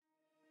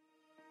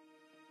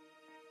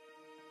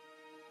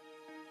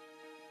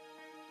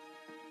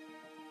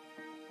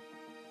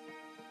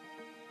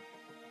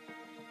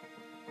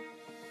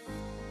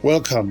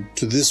Welcome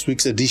to this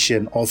week's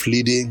edition of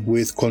Leading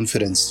with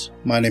Confidence.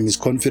 My name is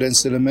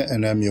Confidence Seleme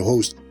and I'm your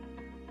host.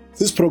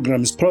 This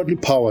program is proudly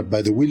powered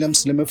by the William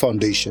Seleme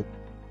Foundation,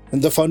 and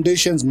the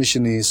foundation's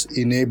mission is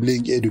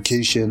enabling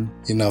education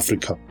in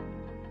Africa.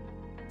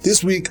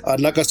 This week, I'd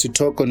like us to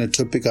talk on a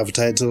topic I've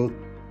titled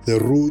The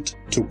Route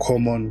to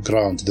Common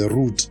Ground. The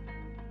Route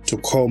to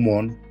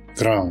Common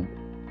Ground.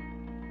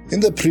 In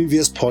the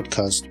previous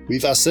podcast,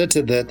 we've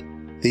asserted that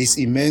there is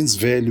immense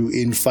value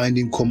in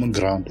finding common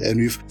ground, and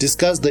we've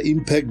discussed the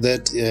impact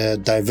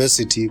that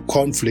diversity,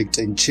 conflict,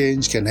 and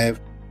change can have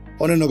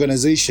on an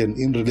organization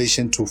in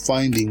relation to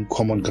finding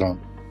common ground.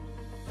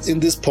 In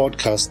this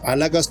podcast, I'd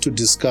like us to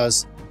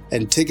discuss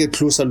and take a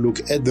closer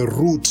look at the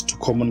route to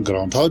common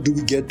ground. How do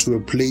we get to a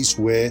place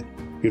where,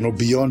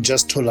 beyond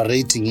just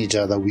tolerating each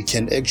other, we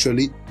can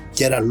actually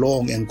get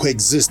along and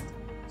coexist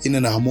in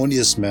an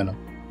harmonious manner?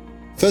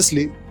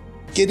 Firstly,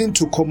 getting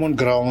to common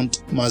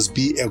ground must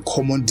be a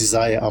common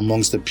desire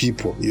amongst the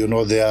people.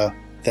 There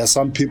are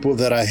some people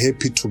that are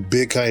happy to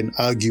bicker and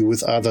argue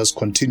with others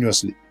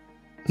continuously.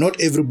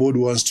 Not everybody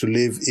wants to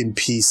live in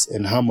peace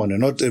and harmony.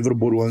 Not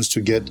everybody wants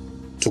to get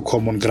to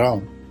common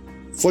ground.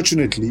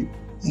 Fortunately,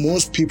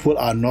 most people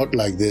are not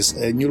like this,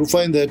 and you'll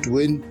find that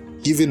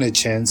when given a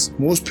chance,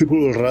 most people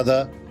will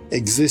rather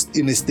exist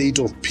in a state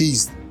of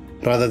peace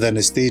rather than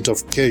a state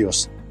of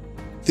chaos.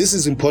 This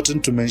is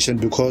important to mention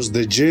because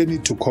the journey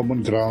to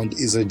common ground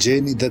is a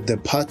journey that the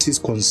parties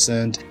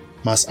concerned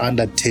must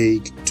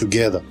undertake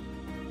together.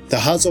 The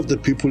hearts of the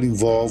people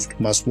involved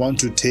must want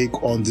to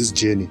take on this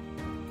journey.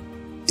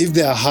 If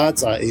their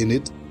hearts are in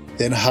it,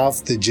 then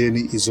half the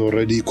journey is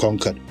already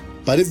conquered.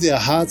 But if their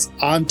hearts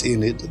aren't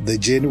in it, the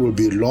journey will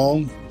be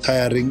long,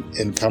 tiring,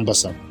 and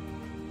cumbersome.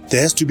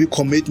 There has to be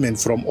commitment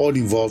from all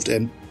involved,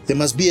 and there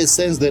must be a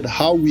sense that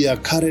how we are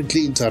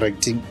currently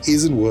interacting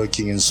isn't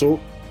working, and so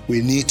we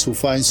need to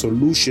find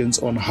solutions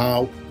on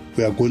how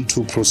we are going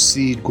to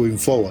proceed going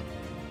forward.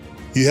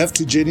 You have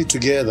to journey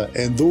together,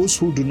 and those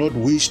who do not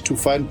wish to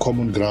find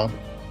common ground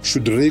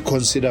should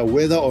reconsider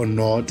whether or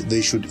not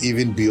they should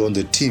even be on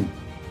the team.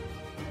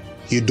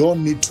 You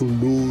don't need to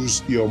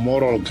lose your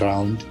moral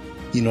ground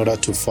in order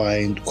to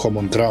find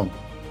common ground.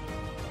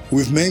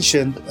 We've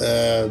mentioned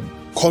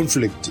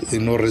conflict,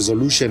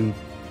 resolution,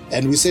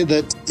 and we say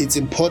that it's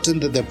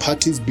important that the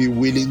parties be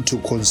willing to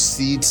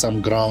concede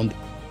some ground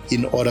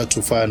in order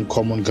to find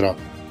common ground.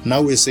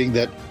 Now we're saying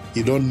that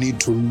you don't need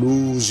to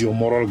lose your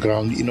moral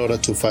ground in order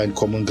to find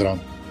common ground.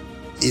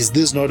 Is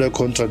this not a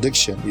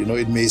contradiction?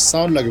 It may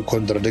sound like a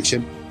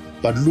contradiction,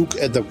 but look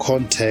at the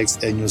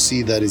context and you'll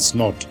see that it's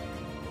not.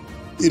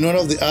 In one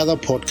of the other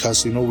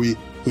podcasts,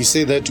 we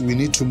say that we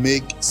need to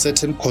make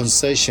certain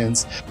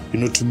concessions,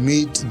 to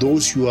meet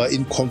those who are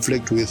in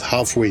conflict with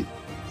halfway,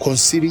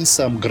 conceding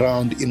some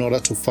ground in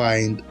order to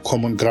find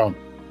common ground.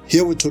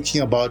 Here we're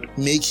talking about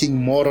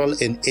making moral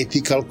and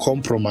ethical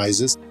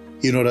compromises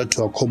in order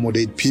to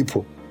accommodate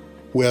people.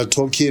 We are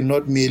talking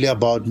not merely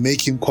about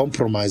making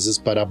compromises,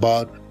 but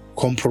about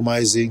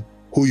compromising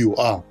who you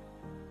are.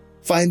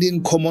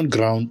 Finding common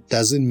ground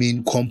doesn't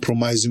mean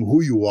compromising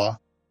who you are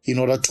in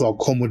order to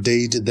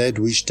accommodate that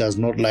which does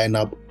not line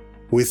up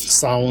with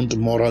sound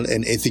moral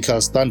and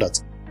ethical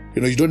standards.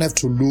 You don't have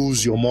to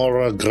lose your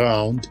moral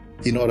ground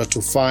in order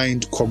to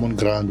find common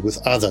ground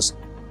with others,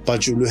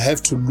 but you will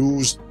have to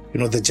lose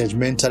the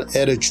judgmental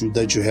attitude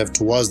that you have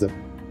towards them.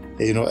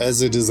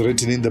 As it is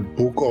written in the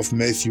book of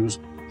Matthew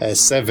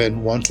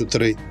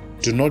 7:1-3,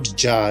 do not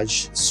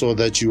judge so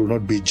that you will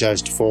not be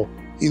judged, for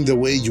in the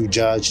way you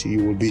judge,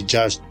 you will be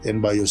judged,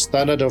 and by your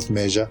standard of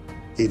measure,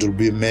 it will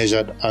be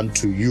measured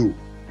unto you.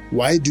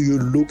 Why do you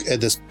look at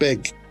the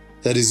speck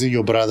that is in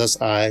your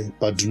brother's eye,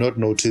 but do not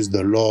notice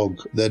the log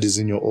that is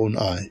in your own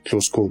eye?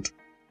 Close quote.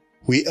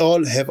 We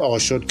all have our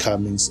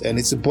shortcomings, and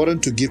it's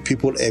important to give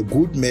people a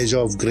good measure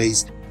of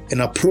grace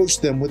and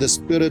approach them with a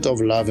spirit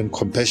of love and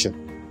compassion.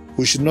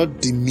 We should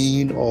not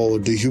demean or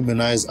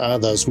dehumanize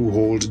others who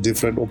hold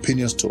different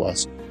opinions to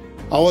us.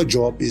 Our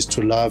job is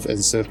to love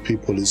and serve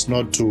people. It's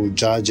not to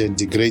judge and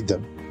degrade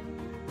them.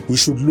 We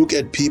should look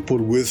at people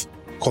with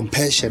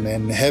compassion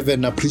and have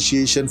an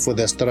appreciation for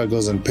their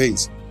struggles and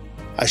pains.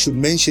 I should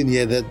mention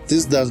here that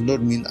this does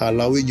not mean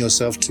allowing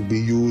yourself to be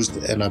used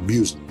and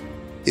abused.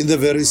 In the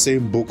very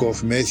same book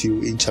of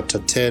Matthew, in chapter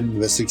 10,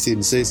 verse 16,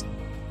 it says,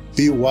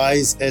 "Be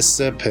wise as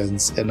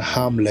serpents and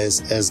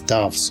harmless as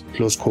doves."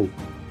 Close quote.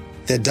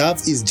 The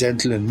dove is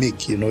gentle and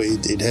meek.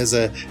 It has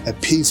a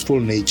peaceful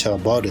nature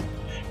about it.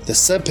 The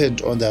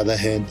serpent, on the other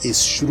hand,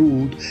 is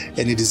shrewd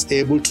and it is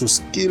able to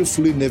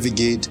skillfully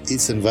navigate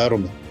its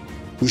environment.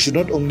 We should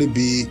not only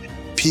be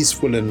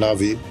peaceful and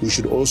loving, we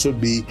should also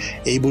be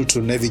able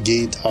to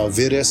navigate our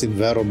various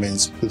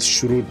environments with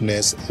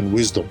shrewdness and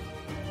wisdom.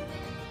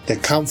 The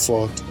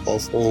comfort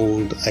of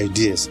old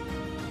ideas.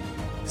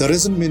 The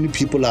reason many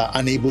people are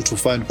unable to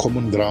find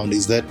common ground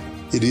is that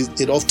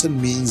it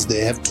often means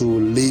they have to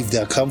leave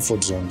their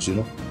comfort zones.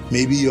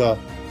 Maybe you are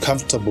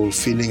comfortable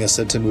feeling a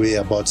certain way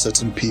about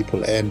certain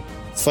people, and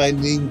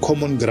finding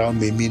common ground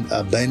may mean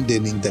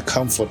abandoning the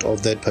comfort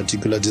of that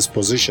particular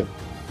disposition.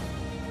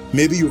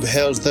 Maybe you've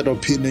held that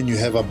opinion you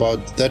have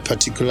about that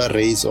particular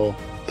race or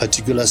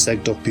particular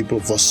sect of people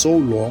for so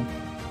long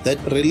that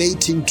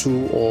relating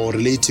to or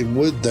relating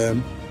with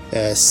them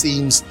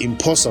seems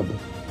impossible.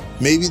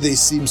 Maybe they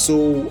seem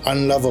so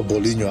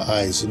unlovable in your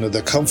eyes.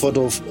 The comfort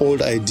of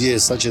old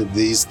ideas such as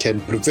these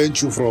can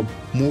prevent you from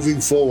moving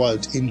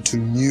forward into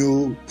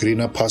new,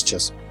 greener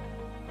pastures.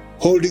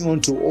 Holding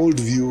on to old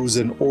views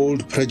and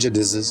old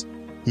prejudices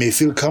may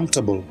feel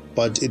comfortable,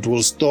 but it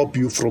will stop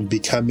you from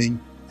becoming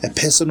a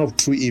person of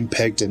true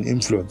impact and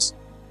influence.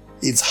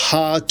 It's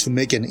hard to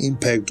make an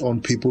impact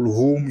on people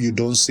whom you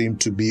don't seem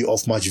to be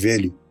of much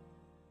value.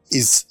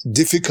 It's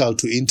difficult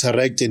to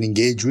interact and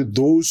engage with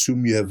those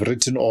whom you have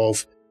written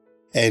off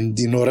and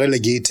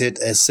relegated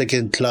as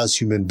second-class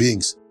human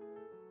beings.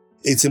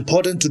 It's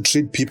important to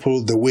treat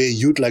people the way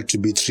you'd like to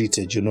be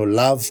treated.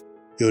 Love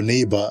your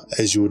neighbor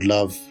as you would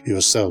love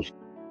yourself.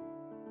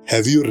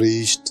 Have you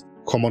reached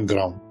common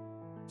ground?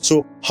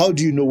 So how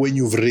do you know when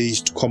you've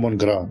reached common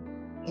ground?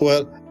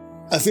 Well,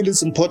 I feel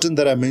it's important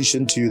that I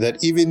mention to you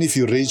that even if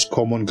you reach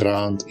common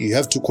ground, you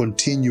have to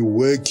continue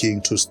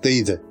working to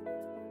stay there.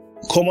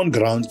 Common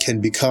ground can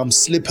become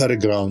slippery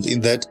ground in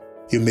that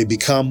you may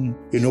become,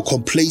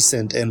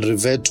 complacent and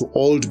revert to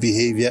old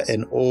behavior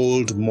and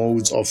old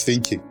modes of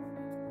thinking.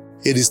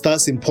 It is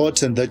thus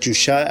important that you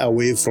shy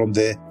away from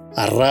the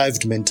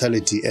arrived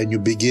mentality and you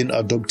begin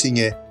adopting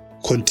a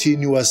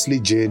continuously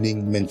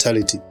journeying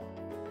mentality.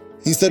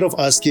 Instead of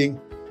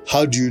asking,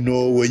 how do you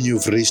know when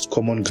you've reached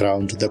common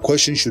ground? The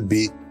question should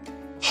be,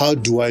 how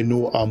do I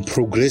know I'm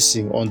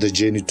progressing on the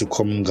journey to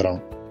common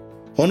ground?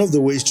 One of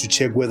the ways to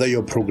check whether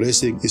you're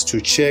progressing is to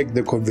check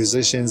the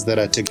conversations that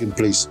are taking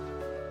place.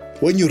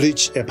 When you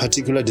reach a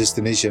particular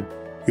destination,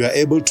 you are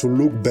able to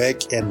look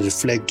back and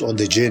reflect on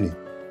the journey.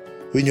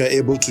 When you are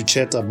able to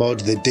chat about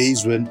the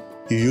days when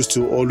you used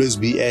to always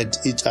be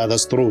at each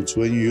other's throats,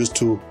 when you used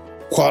to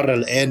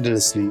quarrel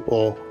endlessly,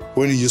 or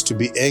when you used to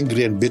be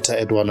angry and bitter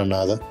at one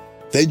another,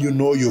 then you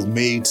know you've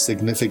made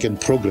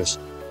significant progress.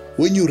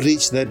 When you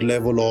reach that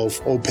level of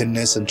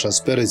openness and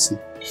transparency,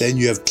 then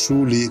you have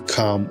truly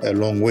come a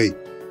long way.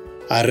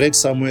 I read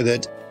somewhere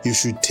that you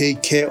should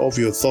take care of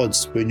your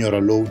thoughts when you're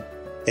alone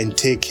and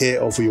take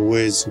care of your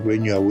words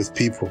when you are with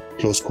people,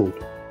 close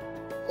quote.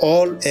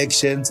 All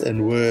actions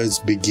and words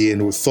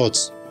begin with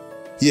thoughts.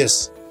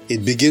 Yes,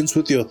 it begins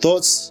with your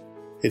thoughts,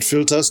 it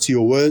filters to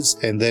your words,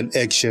 and then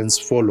actions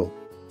follow.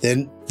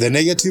 Then the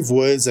negative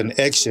words and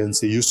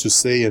actions you used to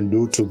say and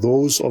do to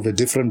those of a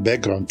different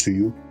background to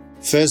you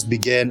first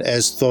began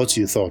as thoughts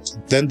you thought.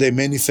 Then they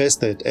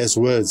manifested as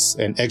words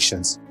and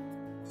actions.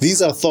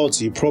 These are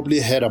thoughts you probably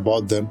heard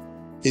about them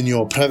in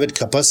your private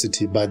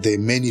capacity, but they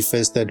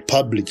manifested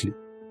publicly.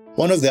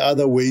 One of the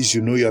other ways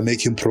you know you are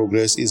making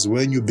progress is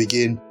when you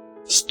begin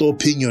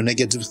stopping your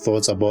negative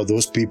thoughts about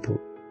those people.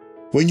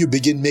 When you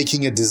begin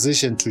making a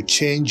decision to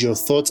change your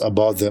thoughts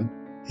about them,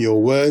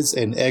 your words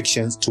and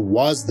actions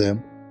towards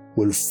them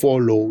will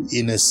follow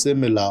in a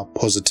similar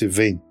positive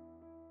vein.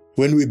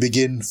 When we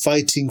begin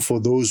fighting for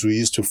those we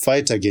used to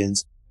fight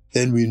against,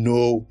 then we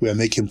know we are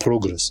making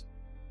progress.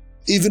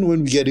 Even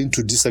when we get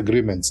into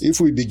disagreements, if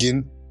we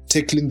begin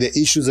tackling the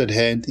issues at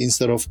hand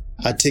instead of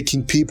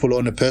attacking people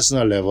on a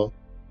personal level,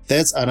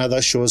 that's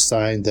another sure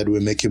sign that we're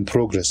making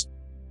progress.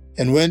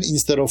 And when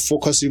instead of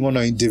focusing on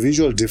our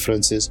individual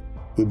differences,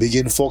 we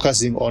begin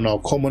focusing on our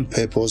common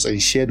purpose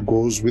and shared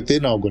goals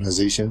within our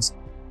organizations,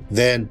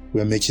 then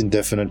we're making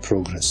definite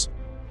progress.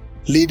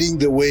 Leading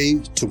the way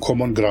to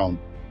common ground.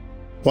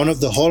 One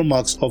of the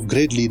hallmarks of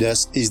great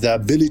leaders is the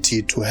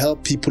ability to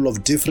help people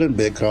of different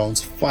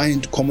backgrounds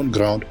find common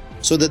ground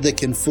so that they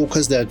can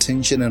focus their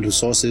attention and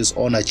resources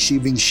on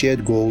achieving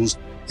shared goals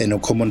and a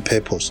common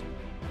purpose.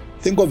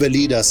 Think of a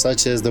leader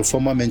such as the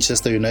former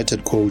Manchester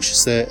United coach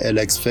Sir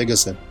Alex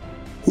Ferguson,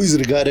 who is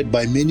regarded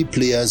by many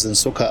players and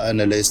soccer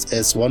analysts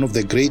as one of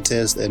the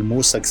greatest and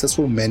most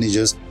successful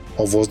managers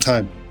of all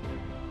time.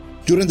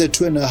 During the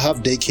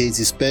 2.5 decades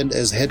he spent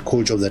as head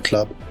coach of the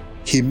club,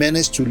 he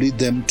managed to lead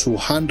them to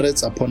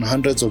hundreds upon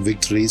hundreds of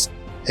victories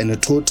and a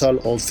total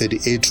of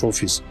 38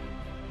 trophies.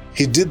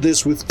 He did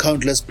this with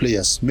countless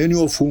players,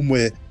 many of whom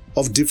were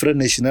of different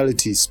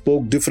nationalities,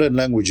 spoke different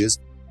languages,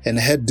 and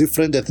had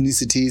different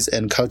ethnicities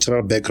and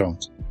cultural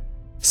backgrounds.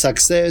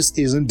 Success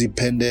isn't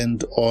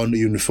dependent on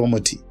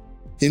uniformity.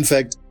 In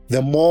fact,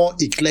 the more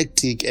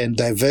eclectic and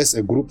diverse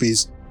a group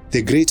is,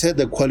 the greater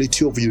the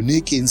quality of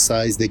unique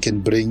insights they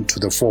can bring to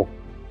the fore.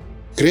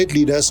 Great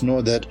leaders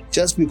know that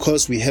just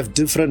because we have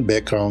different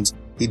backgrounds,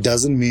 it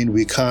doesn't mean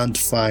we can't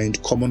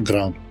find common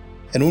ground.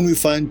 And when we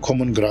find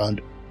common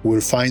ground,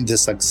 we'll find the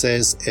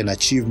success and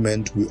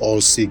achievement we all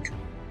seek.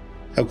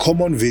 A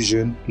common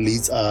vision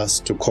leads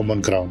us to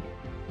common ground.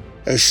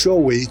 A sure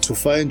way to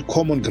find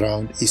common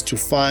ground is to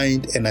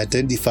find and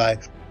identify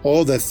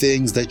all the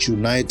things that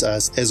unite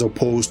us as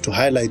opposed to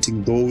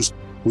highlighting those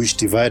which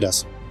divide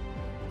us.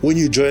 When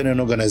you join an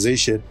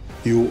organization,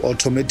 you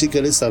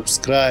automatically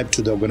subscribe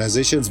to the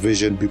organization's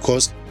vision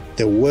because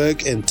the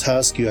work and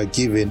task you are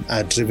given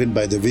are driven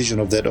by the vision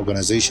of that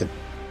organization.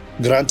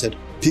 Granted,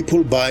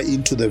 people buy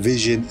into the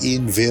vision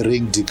in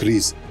varying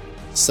degrees.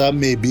 Some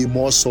may be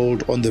more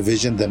sold on the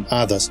vision than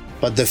others,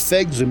 but the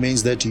fact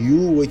remains that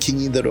you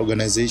working in that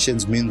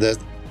organizations mean that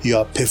you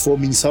are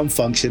performing some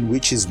function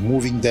which is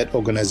moving that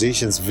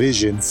organization's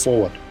vision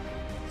forward.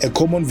 A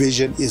common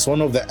vision is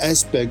one of the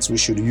aspects we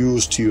should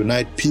use to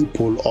unite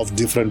people of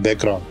different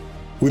backgrounds.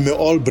 We may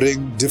all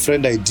bring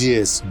different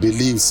ideas,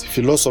 beliefs,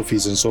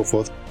 philosophies, and so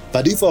forth,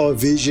 but if our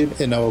vision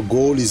and our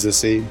goal is the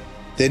same,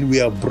 then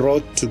we are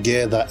brought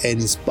together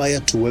and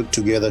inspired to work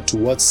together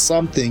towards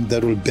something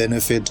that will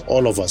benefit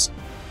all of us.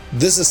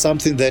 This is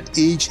something that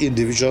each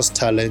individual's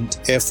talent,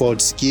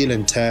 effort, skill,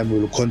 and time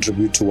will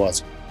contribute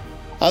towards.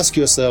 Ask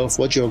yourself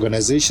what your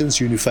organization's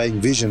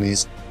unifying vision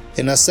is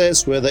and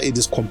assess whether it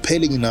is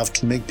compelling enough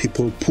to make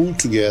people pull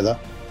together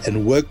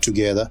and work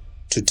together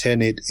to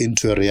turn it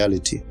into a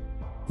reality.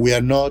 We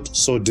are not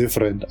so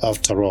different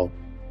after all.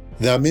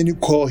 There are many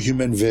core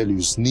human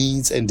values,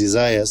 needs, and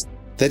desires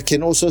that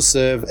can also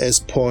serve as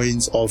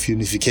points of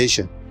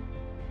unification.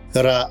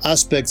 There are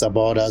aspects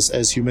about us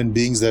as human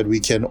beings that we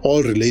can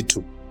all relate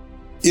to.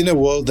 In a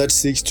world that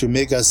seeks to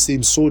make us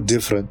seem so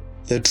different,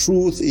 the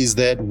truth is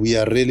that we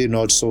are really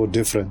not so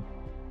different.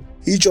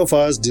 Each of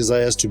us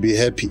desires to be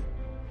happy.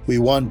 We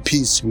want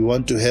peace, we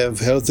want to have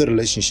healthy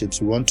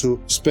relationships, we want to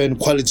spend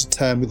quality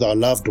time with our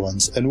loved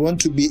ones, and we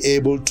want to be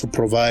able to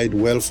provide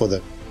well for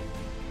them.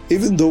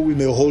 Even though we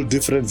may hold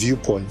different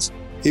viewpoints,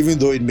 even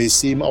though it may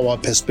seem our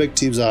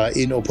perspectives are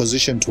in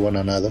opposition to one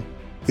another,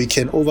 we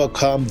can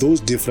overcome those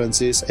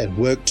differences and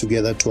work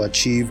together to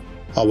achieve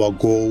our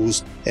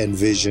goals and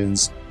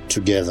visions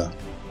together.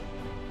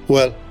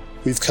 Well,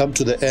 we've come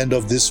to the end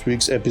of this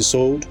week's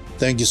episode.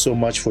 Thank you so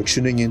much for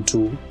tuning in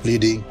to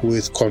Leading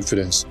with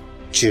Confidence.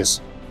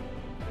 Cheers.